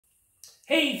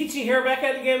Hey, Fitzy here, back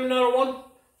at it again with another one.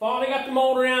 Finally got the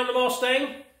motor down the Mustang.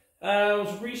 It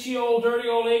was a greasy old, dirty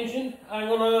old engine. I'm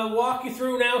going to walk you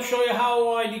through now, show you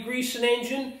how I degrease an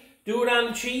engine, do it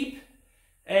on the cheap,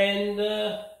 and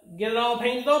get it all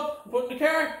painted up, put in the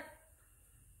car.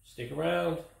 Stick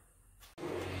around.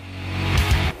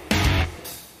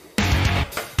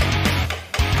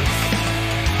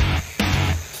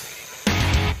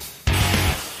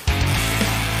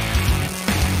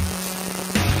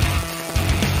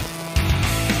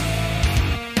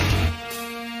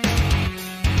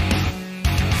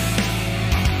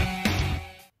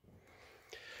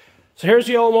 So here's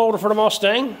the old motor for the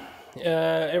Mustang.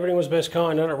 Everything was best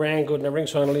kind, and it ran good and everything,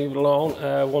 so I'm going to leave it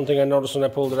alone. One thing I noticed when I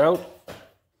pulled it out.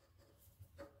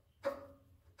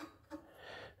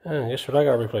 Guess what I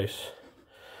got to replace?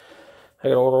 I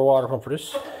got to order a water pump for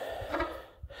this.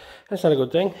 That's not a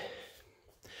good thing.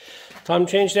 Time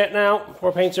to change that now before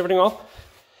it paints everything up.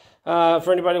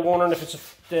 For anybody wondering if it's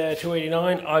a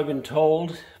 289, I've been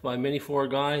told by many Ford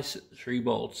guys, 3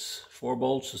 bolts. 4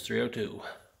 bolts is 302.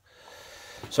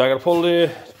 So I got to pull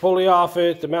the pulley off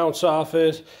it, the mounts off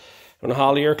it, and the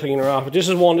Holley air cleaner off it.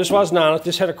 This wasn't on it.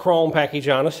 This had a chrome package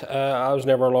on it. I was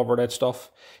never a lover of that stuff.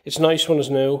 It's nice when it's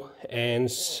new, and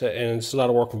it's a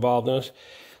lot of work involved in it.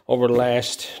 Over the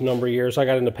last number of years, I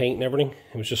got into paint and everything.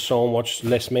 It was just so much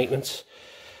less maintenance.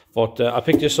 But I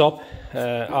picked this up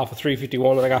off a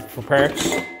 351 that I got for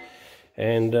parts,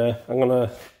 and I'm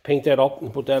gonna paint that up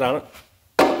and put that on it.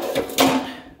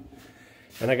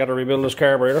 And I got to rebuild this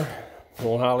carburetor.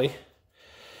 Old Holley.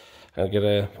 I'll get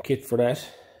a kit for that,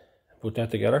 put that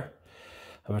together.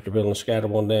 I'm after building a scatter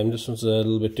one of them. This one's a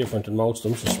little bit different than most of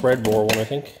them. It's a spread bore one, I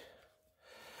think.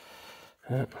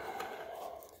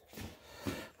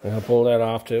 I'll pull that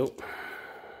off too.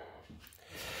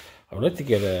 I would like to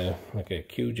get a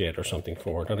Q-jet or something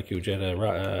for it. Not a Q-jet,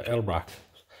 a L-Brock.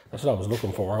 That's what I was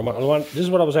looking for. This is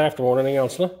what I was after more than anything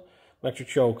else, no? Electric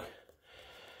choke.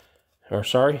 Or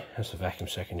sorry, that's the vacuum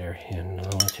secondary. And I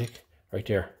want to take right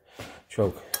there.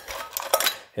 Choke.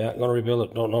 Yeah, I'm going to rebuild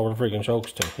it. Don't know where the freaking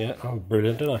choke's to. Yeah, I'm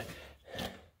brilliant, didn't I?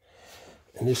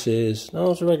 And this is,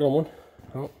 no, it's a regular one.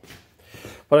 Oh.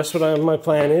 But that's what my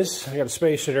plan is. I got a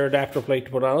spacer there, adapter plate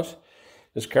to put on it.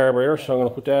 This carburetor, so I'm going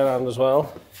to put that on as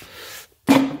well.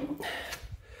 But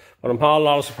I'm pulling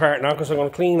all this apart now because I'm going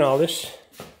to clean all this.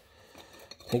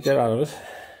 Take that out of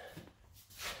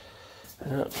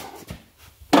it.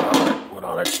 Put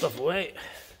all that stuff away.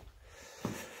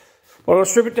 Well, I'll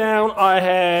strip it down. I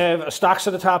have a stock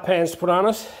set of top pans to put on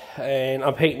it, and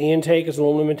I'm painting the intake. It's an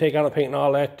aluminum intake on it, painting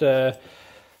all that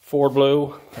Ford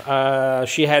blue.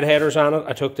 She had headers on it.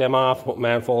 I took them off, put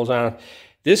manifolds on it.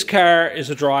 This car is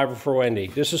a driver for Wendy.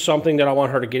 This is something that I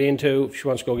want her to get into. If she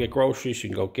wants to go get groceries, she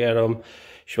can go get them.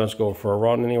 If she wants to go for a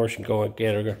run anywhere, she can go and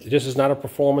get her. This is not a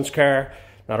performance car,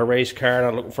 not a race car,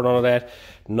 not looking for none of that.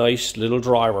 Nice little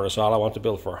driver, that's all I want to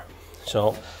build for her.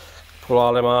 So, pull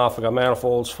all them off. I got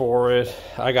manifolds for it.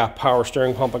 I got power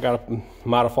steering pump. I got a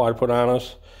modified put on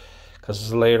it because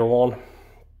it's a later one.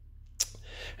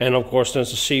 And of course,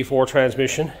 there's a C4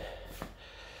 transmission.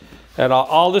 And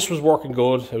all this was working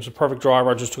good. It was a perfect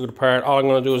driver. I just took it apart. All I'm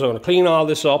going to do is I'm going to clean all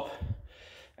this up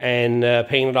and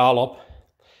paint it all up.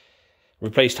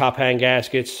 Replace top hand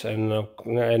gaskets. And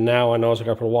now I know I got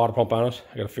to put a water pump on it.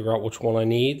 I got to figure out which one I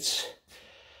need.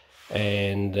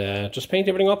 And just paint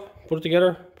everything up, put it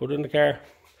together, put it in the car.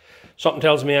 Something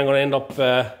tells me I'm going to end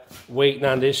up waiting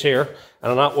on this here,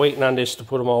 and I'm not waiting on this to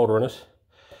put a motor in it.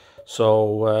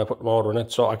 So put the motor in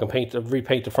it, so I can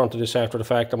repaint the front of this after the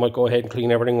fact. I might go ahead and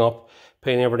clean everything up,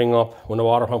 paint everything up. When the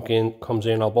water pump comes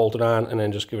in, I'll bolt it on, and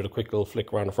then just give it a quick little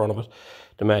flick around the front of it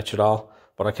to match it all.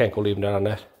 But I can't go leaving that on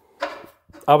that.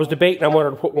 I was debating on whether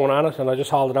to put one on it, and I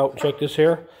just hauled it out and checked this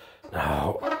here.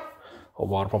 No, the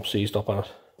water pump seized up on it.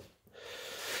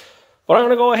 But I'm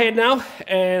going to go ahead now,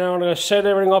 and I'm going to set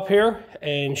everything up here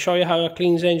and show you how it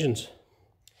cleans engines.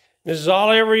 This is all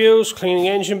I ever use, cleaning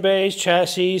engine bays,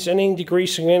 chassis, anything,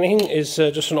 degreasing anything, is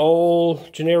just an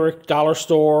old generic dollar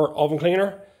store oven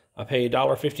cleaner. I pay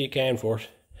 $1.50 a can for it.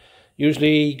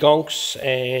 Usually gunks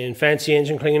and fancy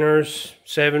engine cleaners,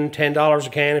 $7, $10 a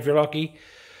can if you're lucky.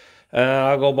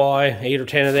 I'll go buy 8 or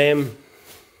 10 of them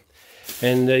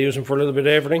and use them for a little bit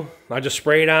of everything. I just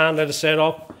spray it on, let it set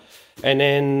up, and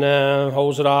then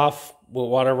hose it off with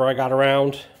whatever I got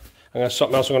around. I got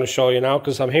something else I'm going to show you now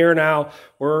because I'm here now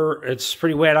where it's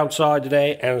pretty wet outside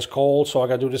today and it's cold, so I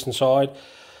got to do this inside.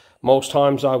 Most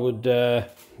times I would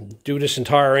do this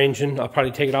entire engine. I'll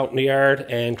probably take it out in the yard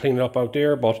and clean it up out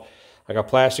there, but I got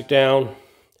plastic down,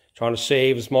 trying to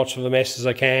save as much of a mess as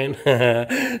I can.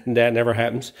 And that never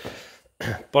happens.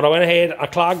 But I went ahead, I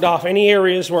clogged off any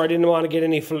areas where I didn't want to get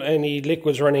any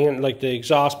liquids or anything, like the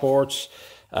exhaust ports,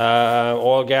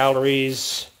 oil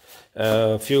galleries,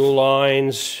 fuel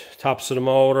lines, tops of the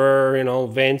motor, you know,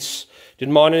 vents.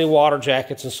 Didn't mind any water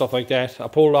jackets and stuff like that. I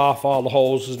pulled off all the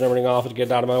hoses and everything off it to get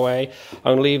it out of my way. I'm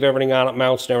going to leave everything on it,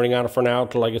 mounts and everything on it for now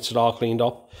till I get it all cleaned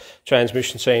up.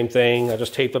 Transmission, same thing. I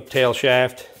just taped up the tail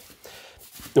shaft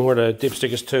and where the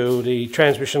dipstick is to. The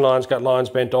transmission lines got lines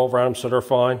bent over on them, so they're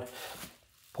fine.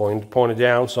 Pointed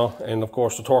down, so, and of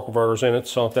course the torque converter's in it,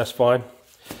 so that's fine.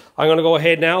 I'm going to go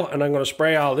ahead now and I'm going to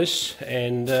spray all this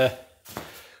and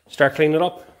start cleaning it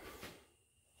up.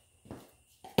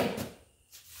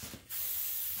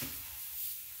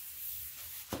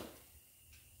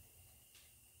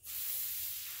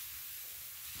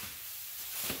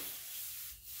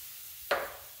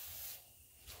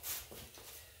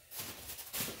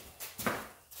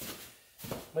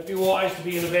 Might be wise to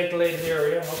be in a ventilated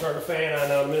area. I'll turn the fan on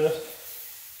now in a minute.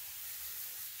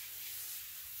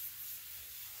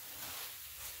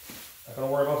 Not going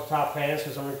to worry about the top fans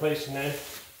because I'm replacing them.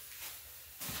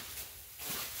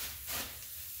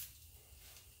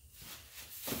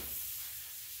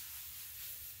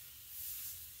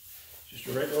 Just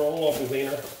a regular old oven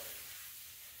cleaner.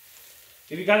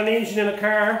 If you've got an engine in a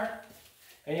car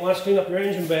and you want to clean up your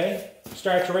engine bay,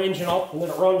 start your engine up and let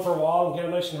it run for a while and get it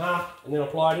nice and hot, and then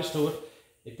apply this to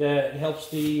it. It helps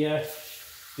the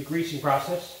greasing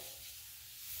process.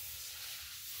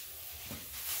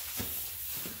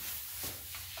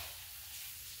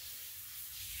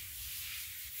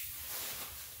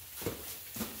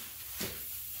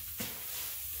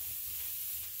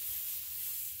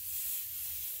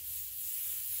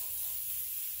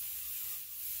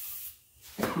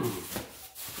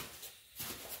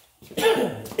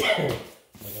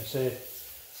 Like I said,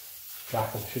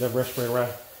 shocking. Should have respirator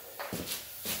around.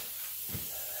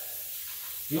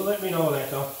 You'll let me know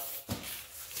that though.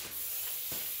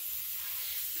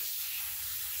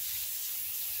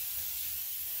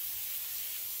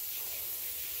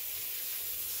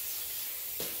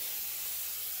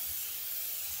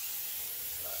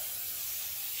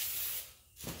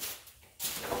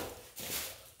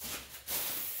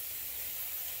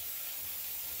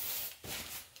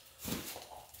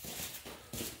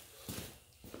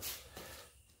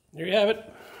 There you have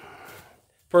it.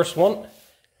 First one.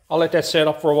 I'll let that set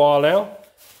up for a while now.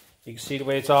 You can see the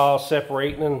way it's all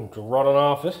separating and running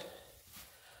off it.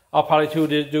 I'll probably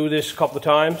do this a couple of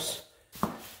times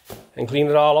and clean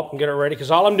it all up and get it ready.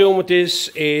 Because all I'm doing with this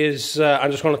is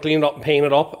I'm just going to clean it up and paint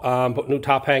it up. Put new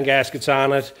top pan gaskets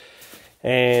on it.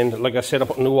 And like I said, I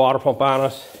put a new water pump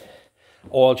on it.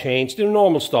 Oil change. The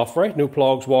normal stuff, right? New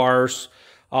plugs, wires,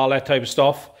 all that type of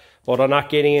stuff. But I'm not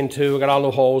getting into, I got all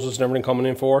new hoses and everything coming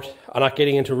in for it. I'm not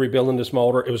getting into rebuilding this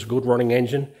motor. It was a good running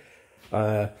engine.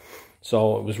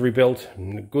 So it was rebuilt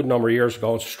a good number of years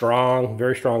ago. It's strong,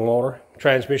 very strong motor.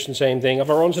 Transmission, same thing. If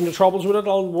it runs into troubles with it,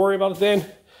 I'll worry about it then.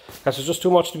 Because it's just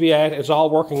too much to be at. It's all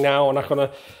working now. I'm not going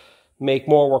to make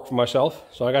more work for myself.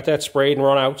 So I got that sprayed and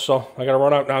run out. So I got to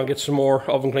run out now and get some more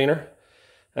oven cleaner.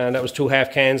 And that was 2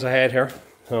 half cans I had here.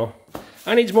 So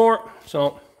I need more.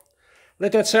 So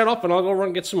let that set up and I'll go run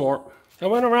and get some more. I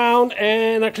went around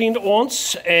and I cleaned it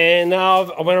once, and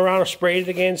now I went around and sprayed it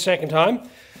again second time.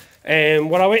 And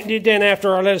what I went and did then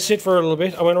after I let it sit for a little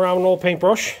bit, I went around with an old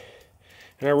paintbrush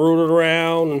and I rooted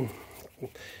around and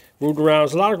rooted around.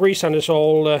 There's a lot of grease on this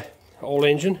old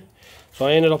engine, so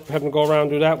I ended up having to go around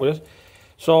and do that with it.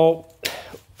 So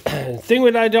the thing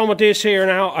that I done with this here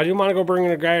now, I didn't want to go bringing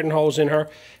a garden hose in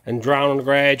here and drown in the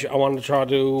garage. I wanted to try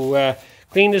to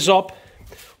clean this up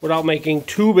without making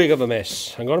too big of a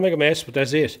mess. I'm going to make a mess, but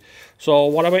that's it. So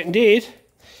what I went and did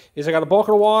is I got a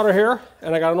bucket of water here,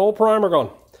 and I got an old primer gun.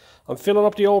 I'm filling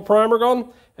up the old primer gun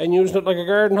and using it like a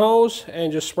garden hose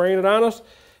and just spraying it on it.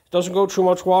 It doesn't go too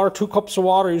much water. 2 cups of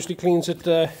water usually cleans it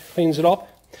up.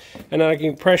 And then I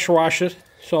can pressure wash it.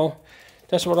 So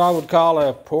that's what I would call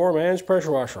a poor man's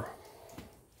pressure washer.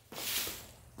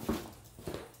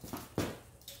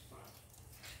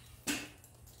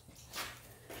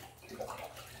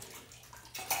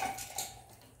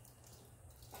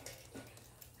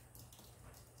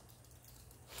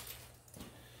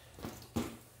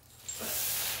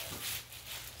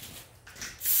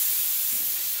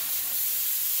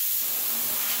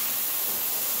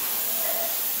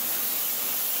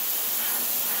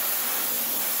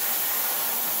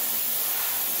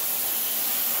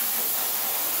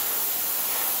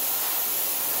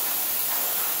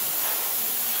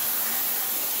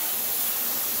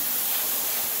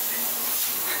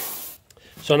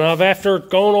 So now after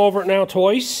going over it now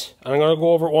twice, I'm going to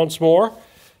go over it once more.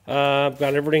 Got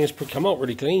everything has come out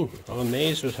really clean. I'm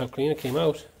amazed with how clean it came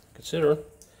out, considering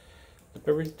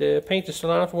the paint is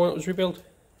still on it from when it was rebuilt.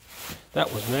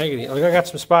 That was negative. Like, I got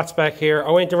some spots back here.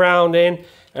 I went around in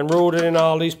and rooted in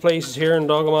all these places here and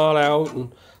dug them all out,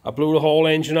 and I blew the whole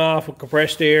engine off with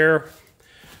compressed air.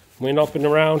 Went up and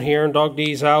around here and dug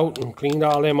these out and cleaned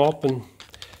all them up and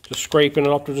just scraping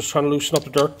it up. They're just trying to loosen up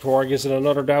the dirt before I gives it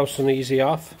another douse and easy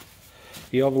off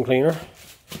the oven cleaner.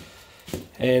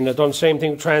 And I've done the same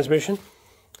thing with transmission.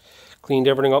 Cleaned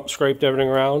everything up, scraped everything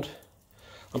around.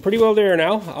 I'm pretty well there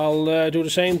now. I'll do the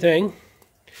same thing.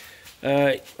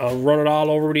 I'll run it all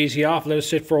over with easy off, let it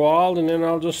sit for a while, and then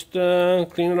I'll just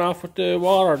clean it off with the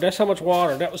water. That's how much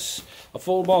water. That was a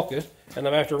full bucket, and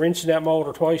I'm after rinsing that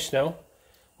motor twice now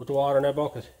with the water in that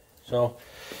bucket. So,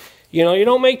 you know, you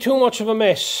don't make too much of a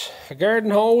mess. A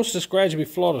garden hose just gradually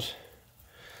flooded.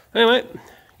 Anyway,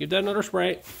 give that another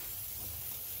spray.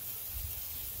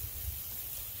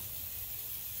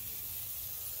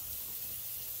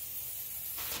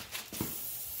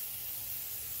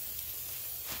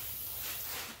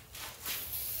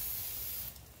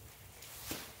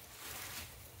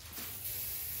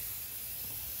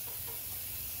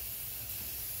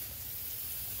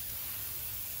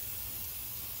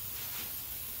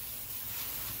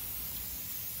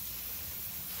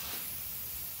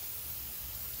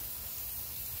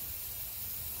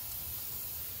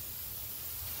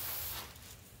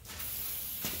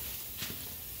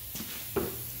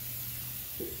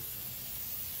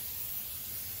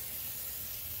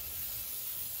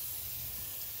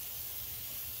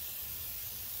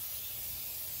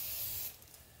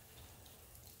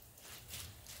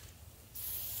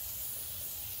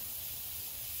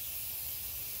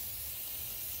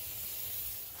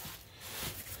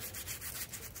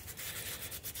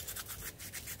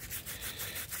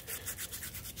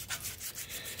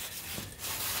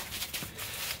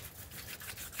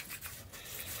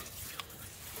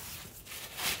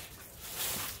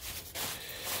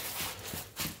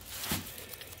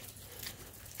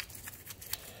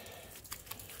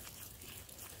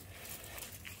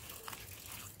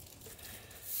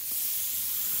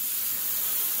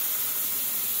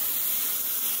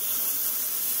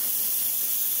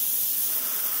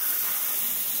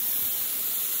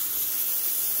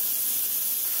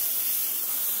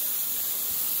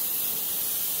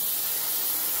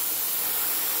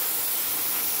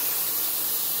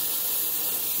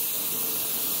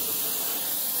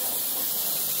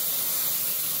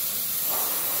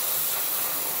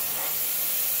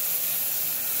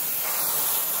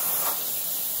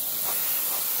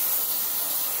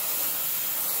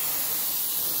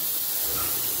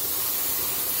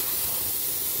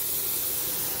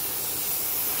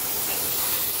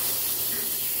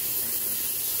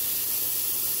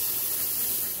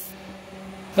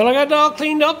 Well, I got it all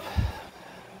cleaned up,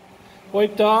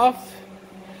 wiped off,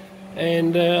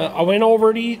 and I went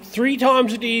over it 3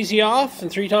 times with the easy off, and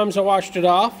 3 times I washed it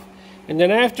off. And then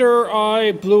after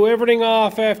I blew everything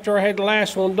off, after I had the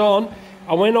last one done,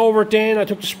 I went over it then, I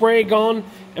took the spray gun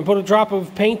and put a drop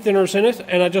of paint thinners in it,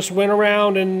 and I just went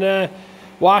around and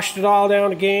washed it all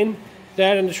down again,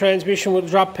 that and the transmission with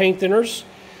the drop paint thinners.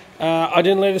 I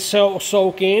didn't let it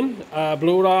soak in,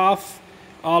 blew it off,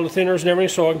 all the thinners and everything,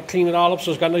 so I can clean it all up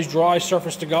so it's got a nice dry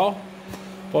surface to go.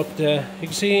 But you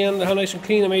can see how nice and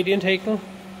clean I made the intake now.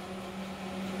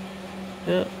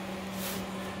 Yeah.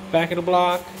 Back of the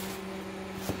block.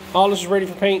 All this is ready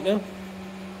for paint now.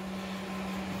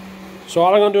 So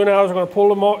all I'm going to do now is I'm going to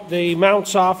pull the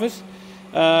mounts off it,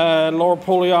 lower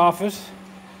pulley off it,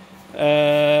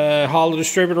 haul the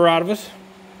distributor out of it.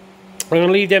 I'm going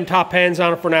to leave them top pans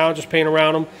on it for now, just paint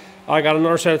around them. I got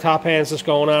another set of top pans that's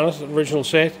going on it, the original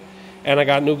set, and I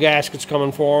got new gaskets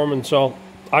coming for them, and so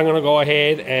I'm going to go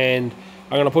ahead and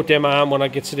I'm going to put them on when I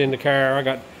get it in the car. I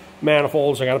got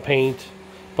manifolds I got to paint,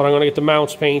 but I'm going to get the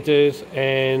mounts painted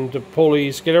and the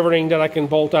pulleys, get everything that I can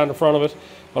bolt on the front of it.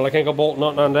 Well, I can't go bolt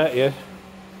nothing on that yet.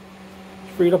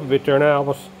 It's freed up a bit there now,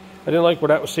 but I didn't like where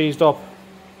that was seized up.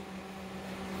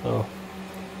 So,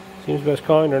 seems best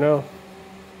kinder now.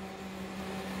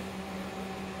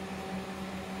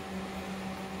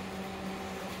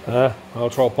 I'll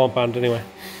throw a pump on it anyway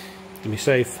to be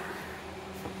safe.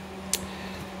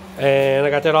 And I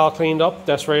got that all cleaned up.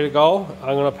 That's ready to go.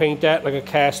 I'm going to paint that like a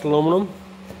cast aluminum,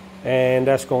 and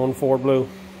that's going Ford blue.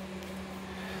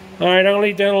 Alright, I'm going to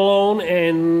leave that alone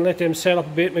and let them set up a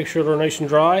bit, make sure they're nice and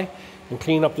dry, and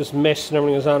clean up this mess and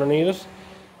everything that's underneath it.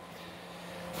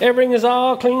 Everything is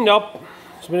all cleaned up.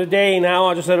 It's been a day now.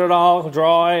 I just let it all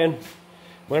dry and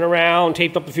went around,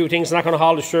 taped up a few things. I'm not going to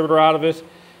haul the distributor out of it.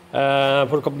 Put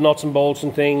a couple nuts and bolts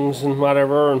and things and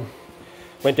whatever, and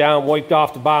Went down, wiped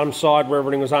off the bottom side where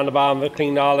everything was on the bottom of it,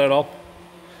 cleaned all that up.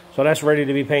 So that's ready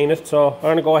to be painted. So I'm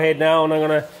going to go ahead now and I'm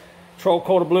going to throw a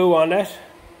coat of blue on that.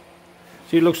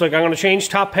 See, it looks like I'm going to change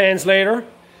top pans later.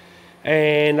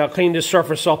 And I'll clean this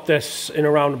surface up that's in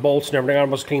around the bolts and everything. I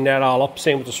must clean that all up.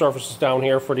 Same with the surfaces down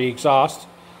here for the exhaust.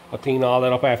 I'll clean all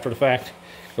that up after the fact.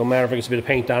 No matter if it gets a bit of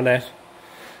paint on that.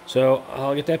 So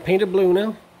I'll get that painted blue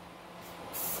now.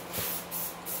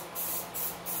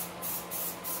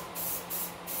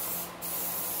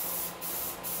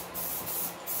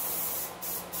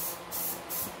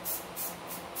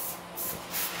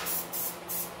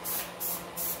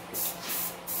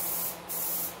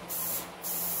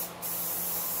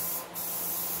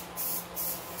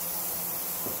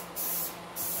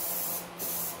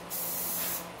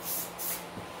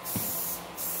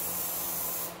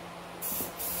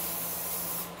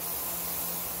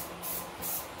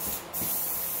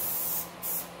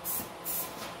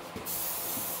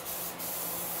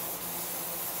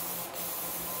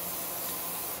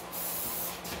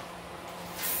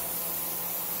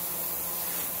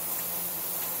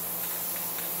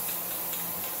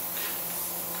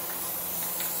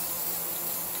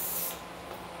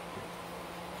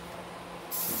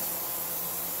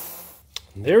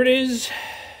 And there it is.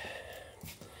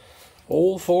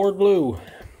 Old Ford blue.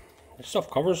 This stuff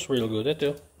covers real good, that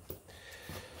too.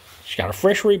 She's got a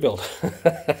fresh rebuild.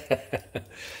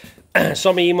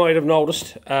 Some of you might have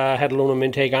noticed I had aluminum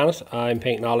intake on it. I'm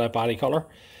painting all that body color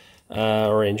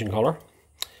or engine color.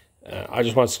 I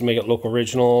just wanted to make it look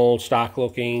original, stock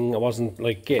looking. I wasn't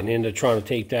like getting into trying to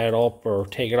tape that up or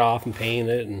take it off and paint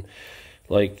it. And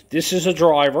like, this is a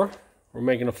driver. We're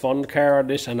making a fun car out of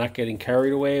this and not getting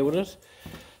carried away with it.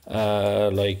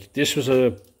 Like, this was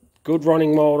a good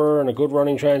running motor and a good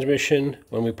running transmission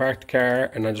when we parked the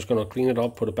car, and I'm just going to clean it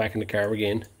up, put it back in the car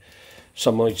again.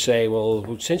 Some might say,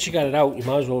 well, since you got it out, you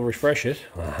might as well refresh it.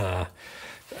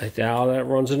 All that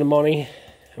runs into money,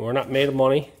 and we're not made of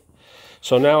money.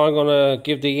 So now I'm going to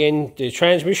give the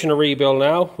transmission a rebuild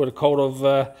now with a coat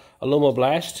of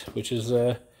Alumablast, which is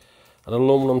an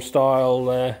aluminum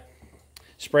style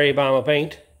spray bomber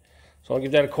paint. So I'll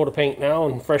give that a coat of paint now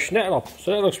and freshen that up.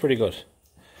 So that looks pretty good.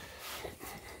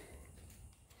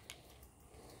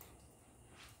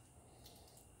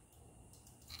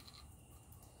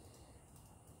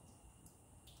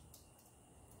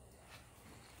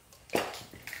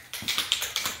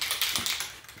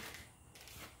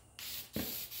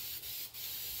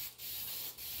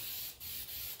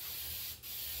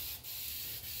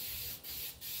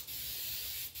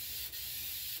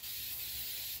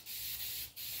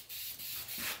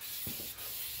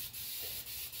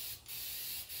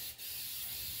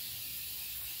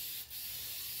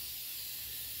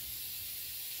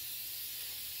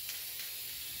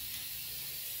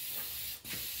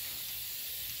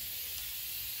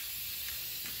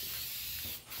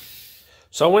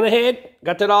 So I went ahead,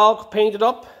 got that all painted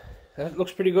up. That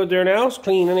looks pretty good there now. It's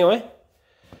clean anyway.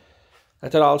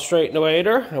 Got that all straightened away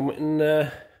there. I went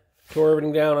and tore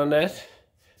everything down on that.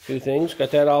 A few things. Got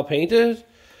that all painted.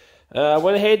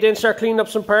 Went ahead then started cleaning up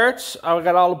some parts. I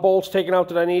got all the bolts taken out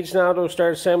that I need now to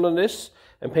start assembling this.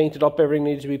 And painted up everything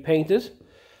needs to be painted.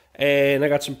 And I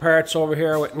got some parts over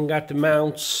here. I went and got the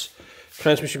mounts.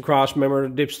 Transmission cross, remember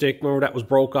the dipstick, remember that was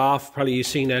broke off. Probably you've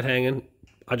seen that hanging.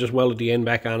 I just welded the end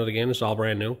back on it again. It's all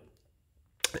brand new.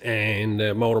 And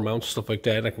motor mounts, stuff like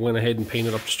that. I went ahead and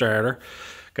painted up the starter.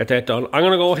 Got that done. I'm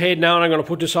going to go ahead now and I'm going to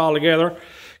put this all together.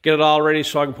 Get it all ready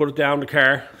so I can put it down the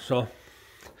car. So,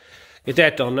 get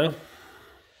that done now.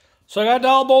 So I got it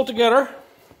all bolted together.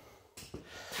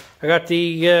 I got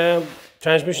the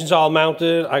transmissions all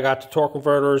mounted. I got the torque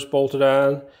converters bolted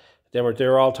on.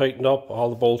 They're all tightened up. All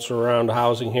the bolts around the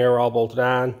housing here are all bolted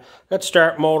on. Got the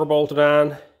start motor bolted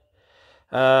on.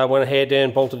 Went ahead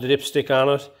then, bolted the dipstick on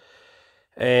it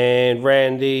and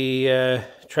ran the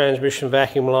transmission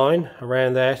vacuum line. I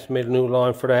ran that, made a new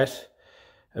line for that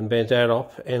and bent that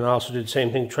up, and also did the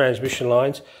same thing, transmission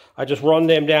lines. I just run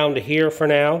them down to here for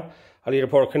now. I'll either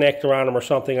put a connector on them or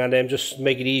something on them just to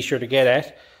make it easier to get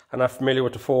at. I'm not familiar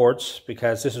with the Fords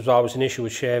because this was always an issue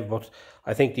with Chev, but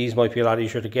I think these might be a lot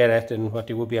easier to get at than what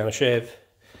they would be on a Chev.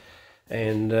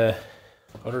 And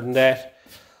other than that,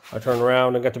 I turned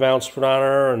around and got the mounts put on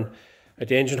her and got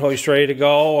the engine hoist ready to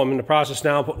go. I'm in the process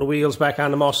now of putting the wheels back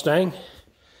on the Mustang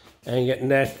and getting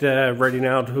that ready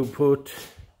now to put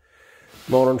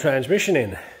motor and transmission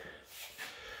in.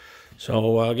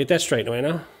 So I'll get that straightened away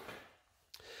now.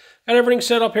 Got everything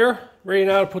set up here, ready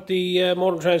now to put the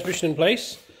motor and transmission in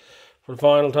place for the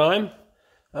final time.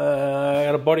 I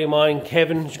got a buddy of mine,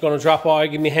 Kevin, who's going to drop by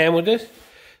and give me a hand with it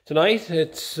tonight.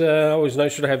 It's always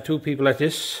nicer to have two people at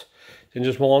this than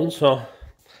just one. So I'm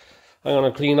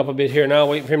going to clean up a bit here now,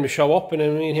 waiting for him to show up, and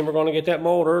then me and him are going to get that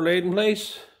motor laid in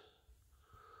place.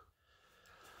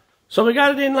 So we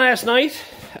got it in last night.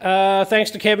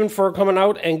 Thanks to Kevin for coming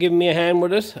out and giving me a hand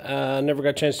with it. Never got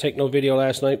a chance to take no video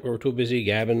last night. We were too busy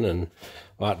gabbing and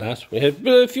whatnot. We had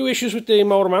a few issues with the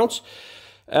motor mounts.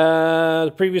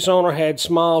 The previous owner had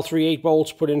small 3/8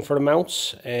 bolts put in for the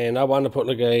mounts, and I wanted to put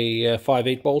like a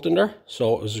 5/8 bolt in there,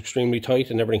 so it was extremely tight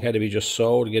and everything had to be just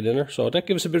so to get in there. So that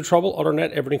gives us a bit of trouble. Other than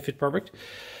that, everything fit perfect.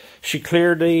 She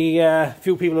cleared the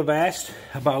few people have asked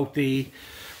about the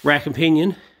rack and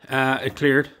pinion. It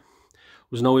cleared.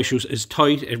 Was no issues. It's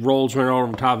tight. It rolls right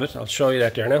over the top of it. I'll show you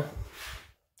that there now.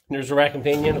 There's the rack and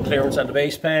pinion, clearance on the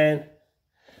base pan,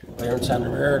 clearance on the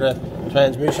rear of the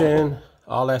transmission.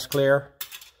 All that's clear.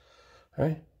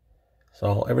 Right.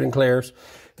 So everything clears.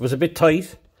 It was a bit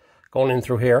tight going in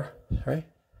through here. Right.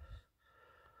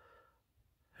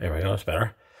 There we go. That's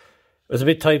better. It was a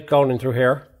bit tight going in through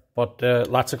here, but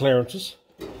lots of clearances.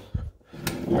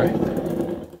 Right.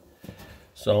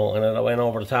 So and then I went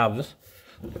over the top of it.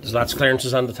 There's lots of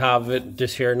clearances on the top of it.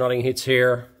 This here, nothing hits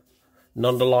here.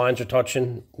 None of the lines are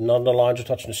touching. None of the lines are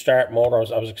touching the start motor.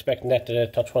 I was expecting that to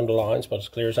touch one of the lines, but it's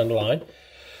clear as on the line.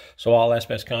 So all that's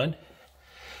best kind.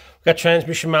 Got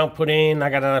transmission mount put in.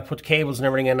 I got to put the cables and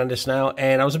everything in on this now.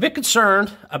 And I was a bit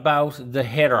concerned about the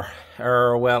header,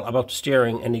 or well, about the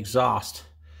steering and the exhaust.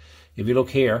 If you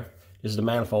look here, this is the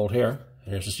manifold here.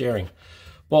 And here's the steering.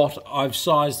 But I've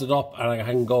sized it up and I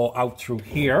can go out through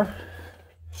here.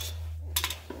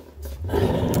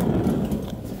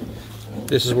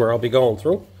 This is where I'll be going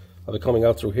through. I'll be coming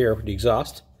out through here with the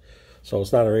exhaust, so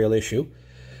it's not a real issue.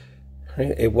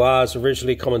 It was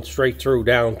originally coming straight through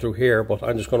down through here, but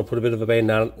I'm just going to put a bit of a bend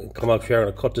down and come out here. I'm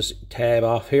going to cut this tab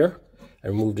off here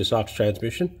and remove this off the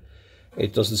transmission.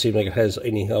 It doesn't seem like it has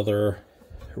any other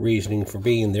reasoning for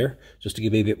being there, just to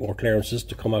give me a bit more clearances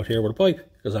to come out here with a pipe,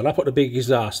 because I'm not putting a big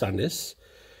exhaust on this,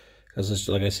 because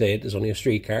like I said, it's only a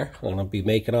street car. I'm going to be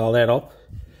making all that up.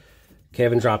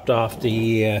 Kevin dropped off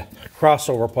the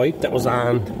crossover pipe that was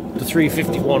on the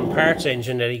 351 parts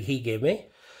engine that he gave me.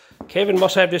 Kevin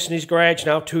must have this in his garage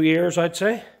now 2 years, I'd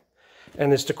say.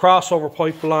 And it's the crossover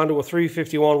pipe belonged to a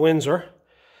 351 Windsor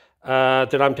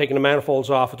that I'm taking the manifolds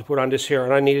off to put on this here.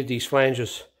 And I needed these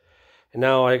flanges. And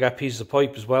now I got pieces of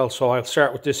pipe as well. So I'll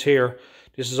start with this here.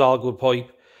 This is all good pipe.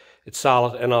 It's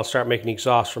solid. And I'll start making the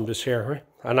exhaust from this here, right?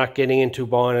 I'm not getting into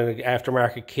buying an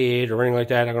aftermarket kit or anything like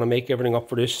that. I'm going to make everything up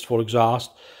for this full exhaust.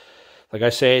 Like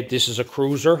I said, this is a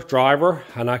cruiser driver.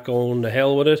 I'm not going to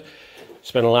hell with it.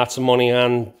 Spending lots of money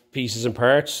on pieces and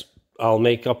parts. I'll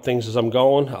make up things as I'm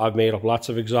going. I've made up lots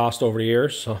of exhaust over the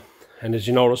years. So, and as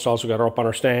you notice, also got her up on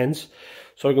her stands.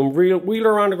 So I can wheel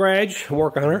her around the garage and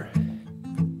work on her.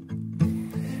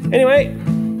 Anyway,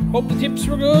 hope the tips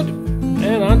were good.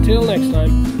 And until next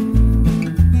time.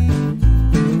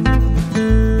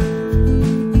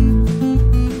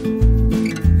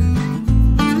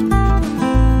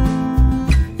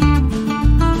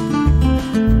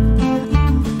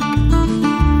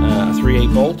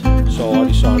 Bolt, so I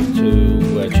decided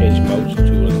to change them out to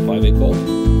like a 5/8 bolt.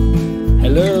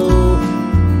 Hello.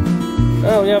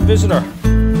 Oh, we have a visitor.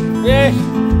 Yes,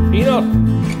 Peanut.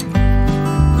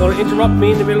 Going to interrupt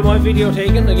me in the middle of my video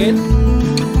taking again.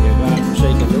 You've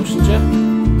forsaken nuisance, yeah?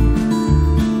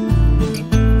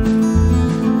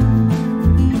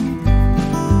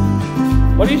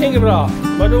 What do you think of it all?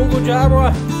 Am I doing a good job or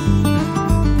what?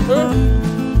 Huh?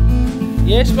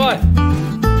 Yes, bye.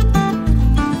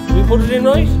 Did we put it in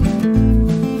right?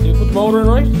 Did we put the motor in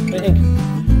right? I think. Did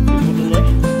we put it in right?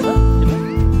 Huh? Did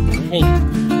we?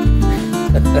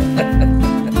 I think.